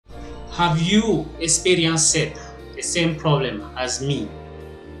Have you experienced the same problem as me?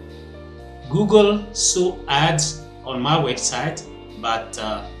 Google show ads on my website, but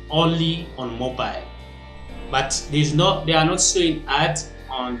only on mobile. But they are not showing ads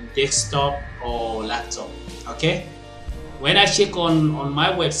on desktop or laptop. Okay, when I check on my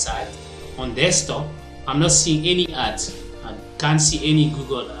website on desktop, I'm not seeing any ads. I can't see any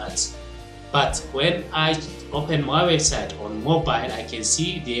Google ads. But when I open my website on mobile, I can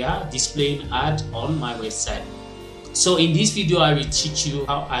see they are displaying ad on my website. So in this video, I will teach you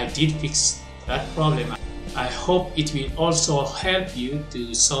how I did fix that problem. I hope it will also help you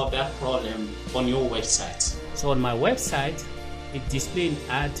to solve that problem on your website. So on my website, it displays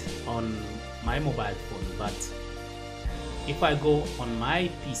ad on my mobile phone, but if I go on my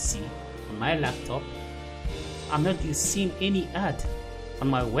PC, on my laptop, I'm not seeing any ad on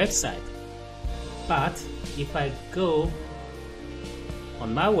my website. But if I go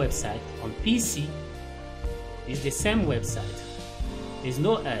on my website on PC, it's the same website. There's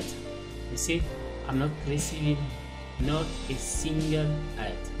no ad. You see, I'm not receiving not a single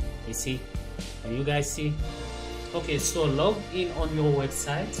ad. You see, and you guys see. Okay, so log in on your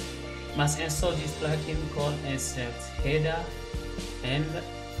website. Must install this plugin called insert header and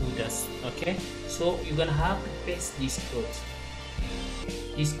footers. Okay, so you're gonna have to paste this code.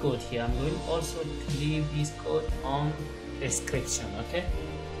 This code here, I'm going also to leave this code on description. Okay,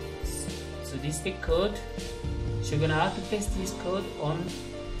 so this is the code. So you're gonna have to paste this code on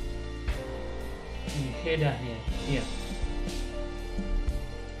header here.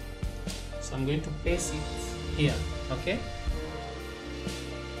 So I'm going to paste it here. Okay,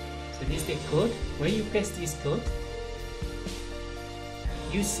 so this is the code. When you paste this code,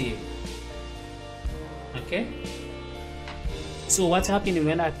 you save. Okay, so what's happening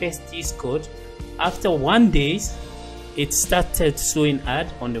when I paste this code, after 1 day it started showing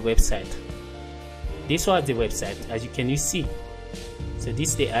ad on the website. This was the website, as you can see. So this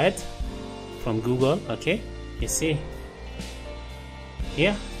is the ad from Google. Okay, you see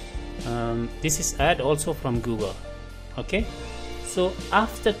here, this is ad also from Google. Okay, so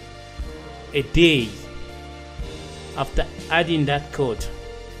after a day after adding that code,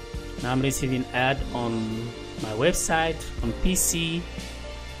 now I'm receiving ad on my website, on PC,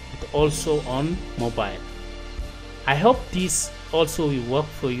 but also on mobile. I hope this also will work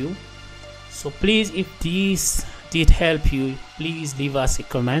for you. So please, if this did help you, please leave us a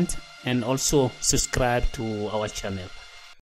comment and also subscribe to our channel.